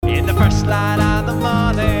light of the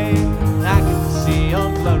morning, I can see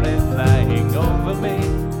your glory flying over me.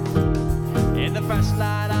 In the first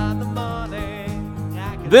light of the morning,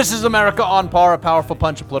 I can... This is America on Par, a powerful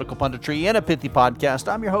punch of political punditry and a pithy podcast.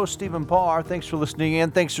 I'm your host, Stephen Parr. Thanks for listening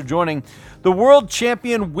in. Thanks for joining. The world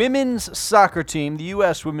champion women's soccer team, the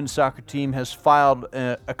U.S. women's soccer team, has filed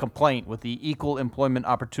a complaint with the Equal Employment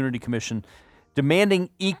Opportunity Commission demanding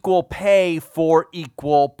equal pay for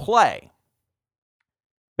equal play.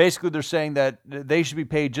 Basically, they're saying that they should be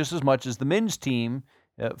paid just as much as the men's team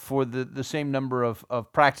for the same number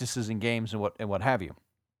of practices and games and what have you.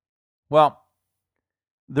 Well,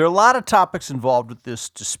 there are a lot of topics involved with this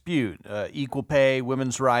dispute. Equal pay,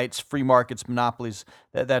 women's rights, free markets, monopolies,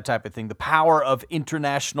 that type of thing. The power of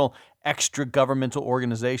international extra-governmental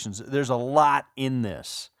organizations. There's a lot in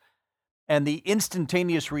this. And the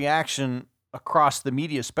instantaneous reaction across the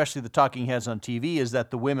media, especially the talking heads on TV, is that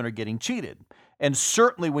the women are getting cheated. And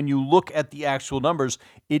certainly when you look at the actual numbers,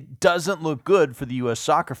 it doesn't look good for the U.S.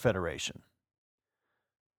 Soccer Federation.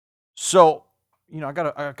 So, I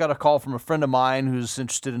got a call from a friend of mine who's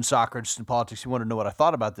interested in soccer, interested in politics. He wanted to know what I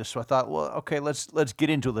thought about this. So I thought, well, okay, let's get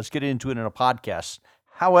into it. Let's get into it in a podcast.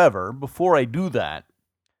 However, before I do that,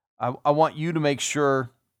 I want you to make sure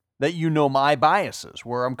that you know my biases,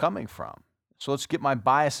 where I'm coming from. So let's get my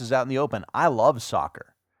biases out in the open. I love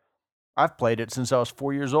soccer. I've played it since I was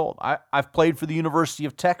 4 years old. I've played for the University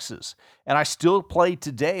of Texas, and I still play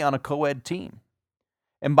today on a co-ed team.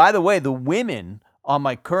 And by the way, the women on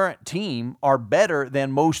my current team are better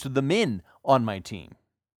than most of the men on my team.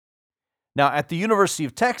 Now, at the University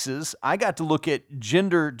of Texas, I got to look at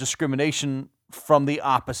gender discrimination from the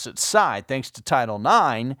opposite side. Thanks to Title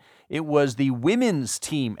IX, it was the women's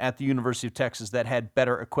team at the University of Texas that had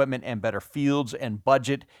better equipment and better fields and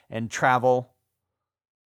budget and travel.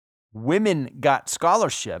 Women got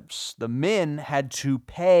scholarships. The men had to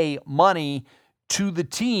pay money to the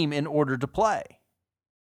team in order to play.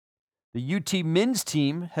 The UT men's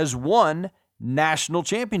team has won national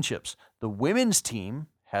championships. The women's team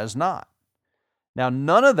has not. Now,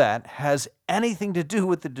 none of that has anything to do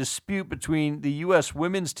with the dispute between the U.S.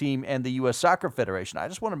 women's team and the U.S. Soccer Federation. I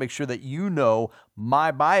just want to make sure that you know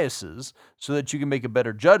my biases so that you can make a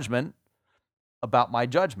better judgment about my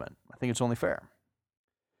judgment. I think it's only fair.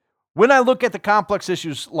 When I look at the complex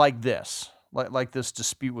issues like this, like this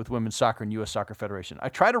dispute with women's soccer and U.S. Soccer Federation, I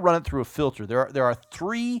try to run it through a filter. There are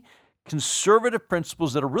three conservative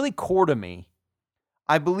principles that are really core to me.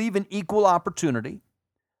 I believe in equal opportunity.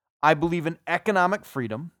 I believe in economic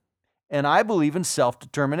freedom, and I believe in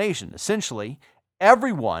self-determination. Essentially,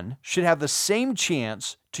 everyone should have the same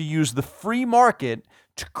chance to use the free market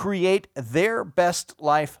to create their best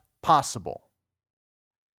life possible.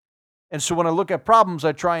 And so when I look at problems,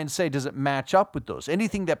 I try and say, does it match up with those?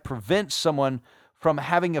 Anything that prevents someone from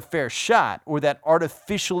having a fair shot, or that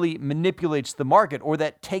artificially manipulates the market, or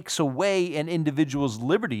that takes away an individual's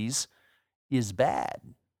liberties is bad.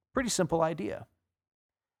 Pretty simple idea.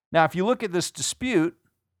 Now, if you look at this dispute,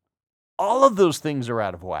 all of those things are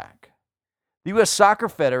out of whack. The U.S. Soccer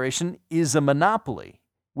Federation is a monopoly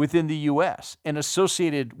within the U.S. and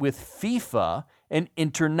associated with FIFA, an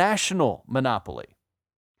international monopoly.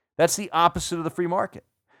 That's the opposite of the free market.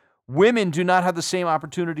 Women do not have the same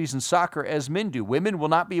opportunities in soccer as men do. Women will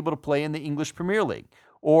not be able to play in the English Premier League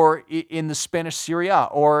or in the Spanish Serie A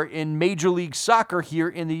or in Major League Soccer here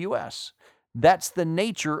in the U.S. That's the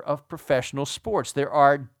nature of professional sports. There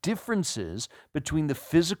are differences between the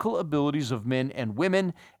physical abilities of men and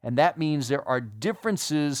women, and that means there are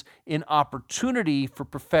differences in opportunity for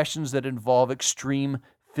professions that involve extreme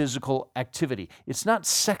physical activity. It's not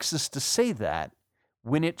sexist to say that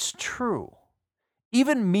when it's true.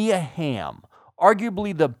 Even Mia Hamm,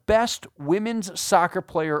 arguably the best women's soccer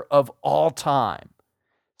player of all time,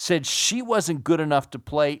 said she wasn't good enough to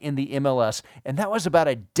play in the MLS, and that was about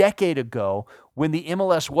a decade ago when the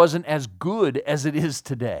MLS wasn't as good as it is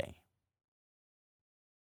today.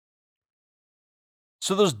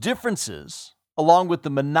 So those differences, along with the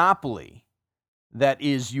monopoly that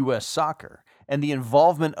is U.S. soccer, and the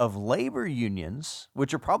involvement of labor unions,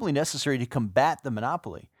 which are probably necessary to combat the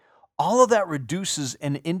monopoly, all of that reduces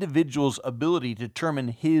an individual's ability to determine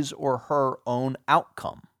his or her own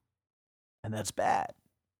outcome. And that's bad.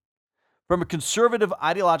 From a conservative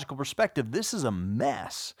ideological perspective, this is a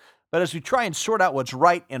mess. But as we try and sort out what's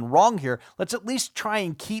right and wrong here, let's at least try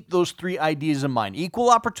and keep those three ideas in mind. Equal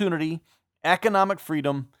opportunity, economic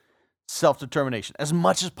freedom, self-determination, as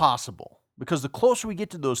much as possible. Because the closer we get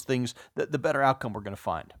to those things, the better outcome we're going to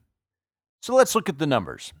find. So let's look at the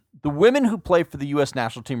numbers. The women who play for the U.S.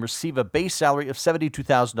 national team receive a base salary of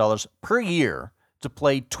 $72,000 per year to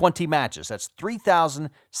play 20 matches. That's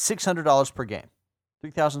 $3,600 per game.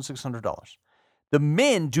 $3,600. The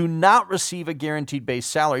men do not receive a guaranteed base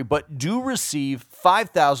salary, but do receive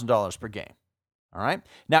 $5,000 per game. All right.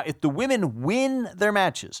 Now, if the women win their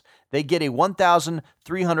matches, they get a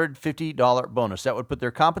 $1,350 bonus. That would put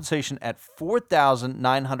their compensation at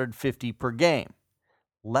 $4,950 per game,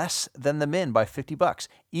 less than the men by $50,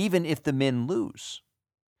 even if the men lose.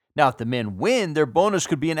 Now, if the men win, their bonus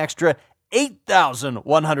could be an extra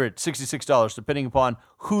 $8,166, depending upon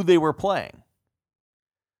who they were playing.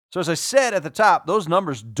 So as I said at the top, those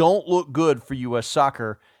numbers don't look good for U.S.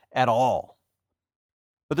 soccer at all.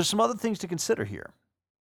 But there's some other things to consider here.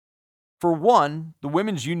 For one, the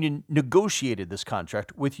women's union negotiated this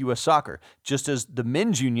contract with U.S. Soccer, just as the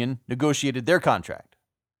men's union negotiated their contract.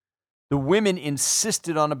 The women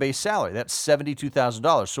insisted on a base salary. That's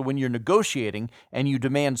 $72,000. So when you're negotiating and you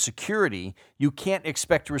demand security, you can't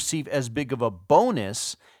expect to receive as big of a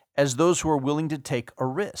bonus as those who are willing to take a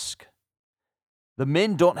risk. The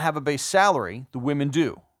men don't have a base salary, the women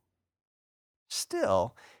do.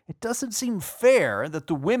 Still, it doesn't seem fair that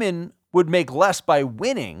the women would make less by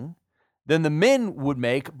winning than the men would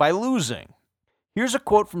make by losing. Here's a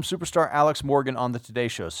quote from superstar Alex Morgan on the Today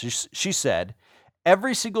Show. She said,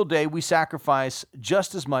 "Every single day we sacrifice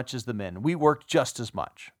just as much as the men. We work just as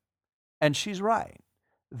much." And she's right.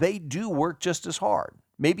 They do work just as hard,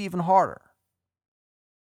 maybe even harder.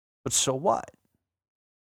 But so what?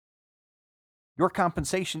 Your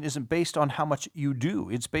compensation isn't based on how much you do.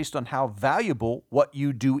 It's based on how valuable what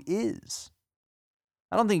you do is.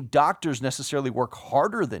 I don't think doctors necessarily work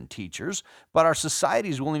harder than teachers, but our society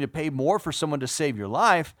is willing to pay more for someone to save your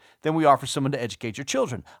life than we are for someone to educate your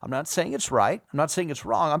children. I'm not saying it's right. I'm not saying it's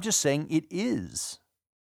wrong. I'm just saying it is.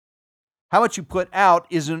 How much you put out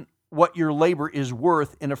isn't what your labor is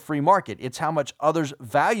worth in a free market. It's how much others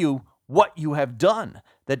value what you have done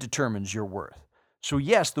that determines your worth. So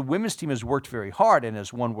yes, the women's team has worked very hard and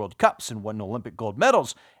has won World Cups and won Olympic gold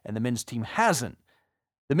medals, and the men's team hasn't.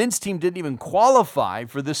 The men's team didn't even qualify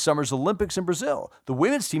for this summer's Olympics in Brazil. The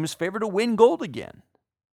women's team is favored to win gold again.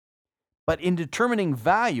 But in determining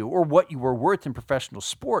value or what you are worth in professional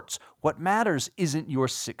sports, what matters isn't your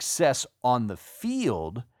success on the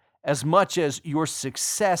field as much as your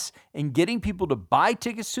success in getting people to buy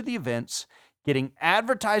tickets to the events, getting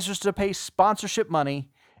advertisers to pay sponsorship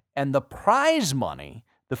money, and the prize money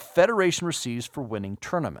the federation receives for winning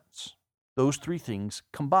tournaments. Those three things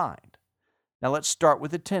combined. Now let's start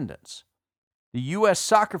with attendance. The U.S.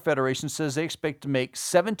 Soccer Federation says they expect to make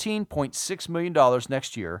 $17.6 million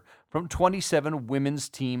next year from 27 women's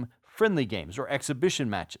team friendly games or exhibition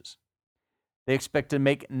matches. They expect to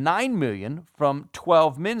make $9 million from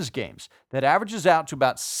 12 men's games. That averages out to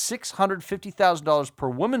about $650,000 per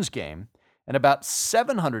women's game and about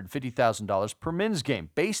 $750,000 per men's game.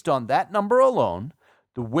 Based on that number alone,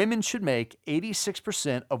 the women should make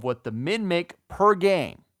 86% of what the men make per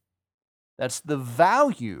game. That's the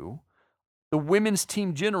value the women's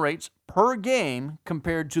team generates per game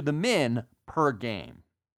compared to the men per game.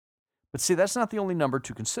 But see, that's not the only number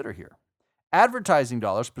to consider here. Advertising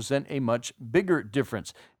dollars present a much bigger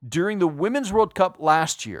difference. During the Women's World Cup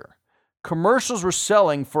last year, commercials were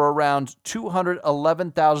selling for around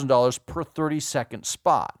 $211,000 per 30-second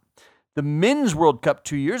spot. The Men's World Cup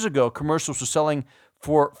 2 years ago, commercials were selling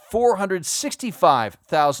for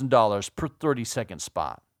 $465,000 per 30-second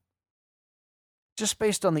spot. Just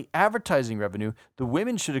based on the advertising revenue, the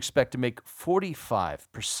women should expect to make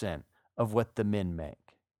 45% of what the men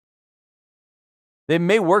make. They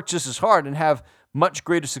may work just as hard and have much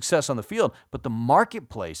greater success on the field, but the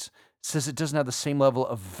marketplace says it doesn't have the same level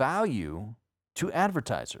of value to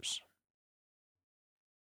advertisers.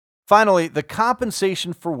 Finally, the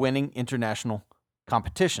compensation for winning international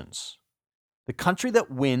competitions. The country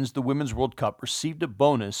that wins the Women's World Cup received a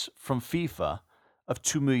bonus from FIFA of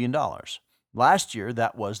 $2 million. Last year,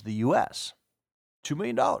 that was the U.S. $2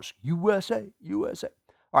 million. USA.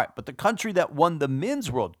 All right, but the country that won the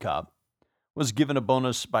Men's World Cup was given a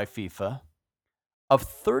bonus by FIFA of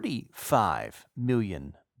 $35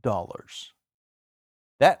 million.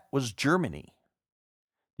 That was Germany.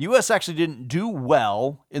 The U.S. actually didn't do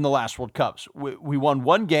well in the last World Cups. We won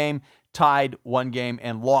one game, tied one game,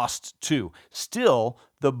 and lost two. Still,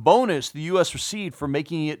 the bonus the U.S. received for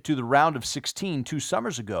making it to the round of 16 2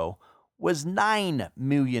 summers ago was $9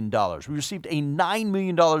 million. We received a $9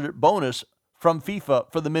 million bonus from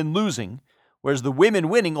FIFA for the men losing, whereas the women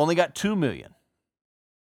winning only got $2 million.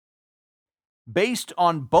 Based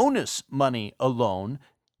on bonus money alone,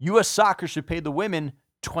 U.S. Soccer should pay the women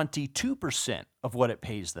 22% of what it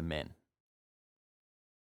pays the men.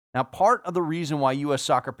 Now, part of the reason why U.S.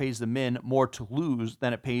 soccer pays the men more to lose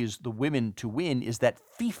than it pays the women to win is that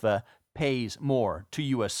FIFA pays more to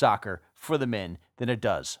U.S. soccer for the men than it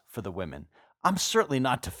does for the women. I'm certainly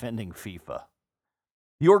not defending FIFA.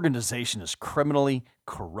 The organization is criminally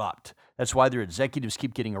corrupt. That's why their executives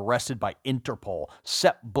keep getting arrested by Interpol.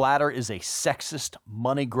 Sepp Blatter is a sexist,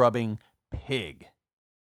 money-grubbing pig.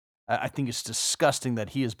 I think it's disgusting that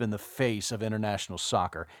he has been the face of international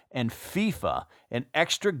soccer. And FIFA, an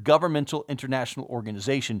extra-governmental international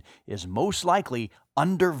organization, is most likely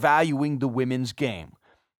undervaluing the women's game.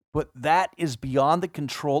 But that is beyond the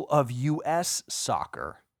control of U.S.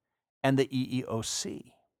 soccer and the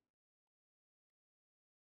EEOC.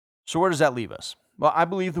 So where does that leave us? Well, I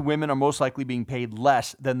believe the women are most likely being paid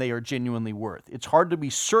less than they are genuinely worth. It's hard to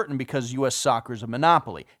be certain because U.S. soccer is a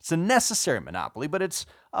monopoly. It's a necessary monopoly, but it's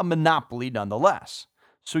a monopoly nonetheless.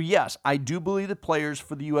 So yes, I do believe the players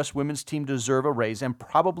for the U.S. women's team deserve a raise, and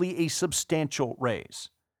probably a substantial raise.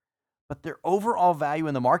 But their overall value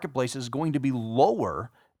in the marketplace is going to be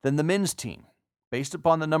lower than the men's team. Based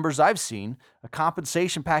upon the numbers I've seen, a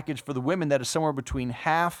compensation package for the women that is somewhere between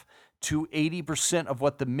half to 80% of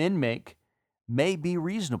what the men make may be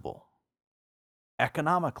reasonable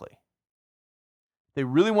economically. If they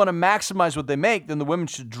really want to maximize what they make, then the women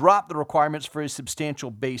should drop the requirements for a substantial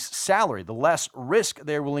base salary. The less risk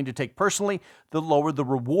they're willing to take personally, the lower the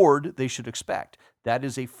reward they should expect. That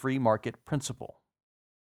is a free market principle.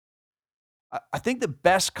 I think the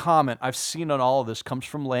best comment I've seen on all of this comes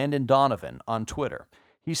from Landon Donovan on Twitter.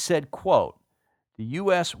 He said, quote, "The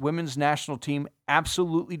U.S. women's national team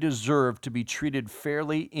absolutely deserve to be treated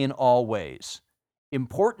fairly in all ways.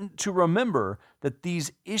 Important to remember that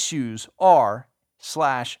these issues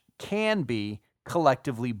are/can be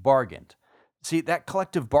collectively bargained." See, that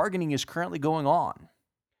collective bargaining is currently going on.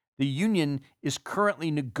 The union is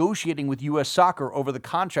currently negotiating with U.S. Soccer over the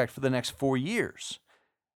contract for the next 4 years.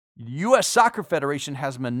 The U.S. Soccer Federation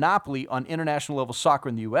has a monopoly on international level soccer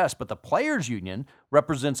in the U.S., but the Players Union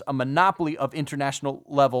represents a monopoly of international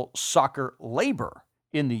level soccer labor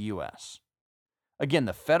in the U.S. Again,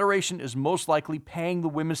 the Federation is most likely paying the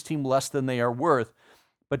women's team less than they are worth,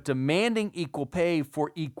 but demanding equal pay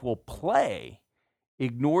for equal play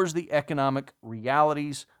ignores the economic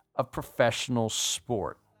realities of professional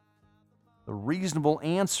sport. The reasonable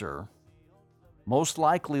answer most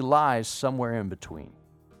likely lies somewhere in between.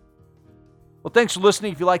 Well, thanks for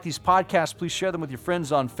listening. If you like these podcasts, please share them with your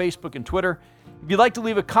friends on Facebook and Twitter. If you'd like to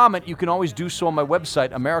leave a comment, you can always do so on my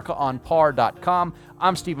website, AmericaOnPar.com.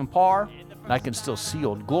 I'm Stephen Parr, and I can still see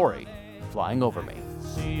Old Glory flying over me.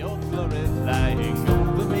 See Old Glory flying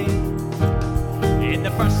over me in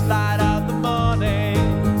the first light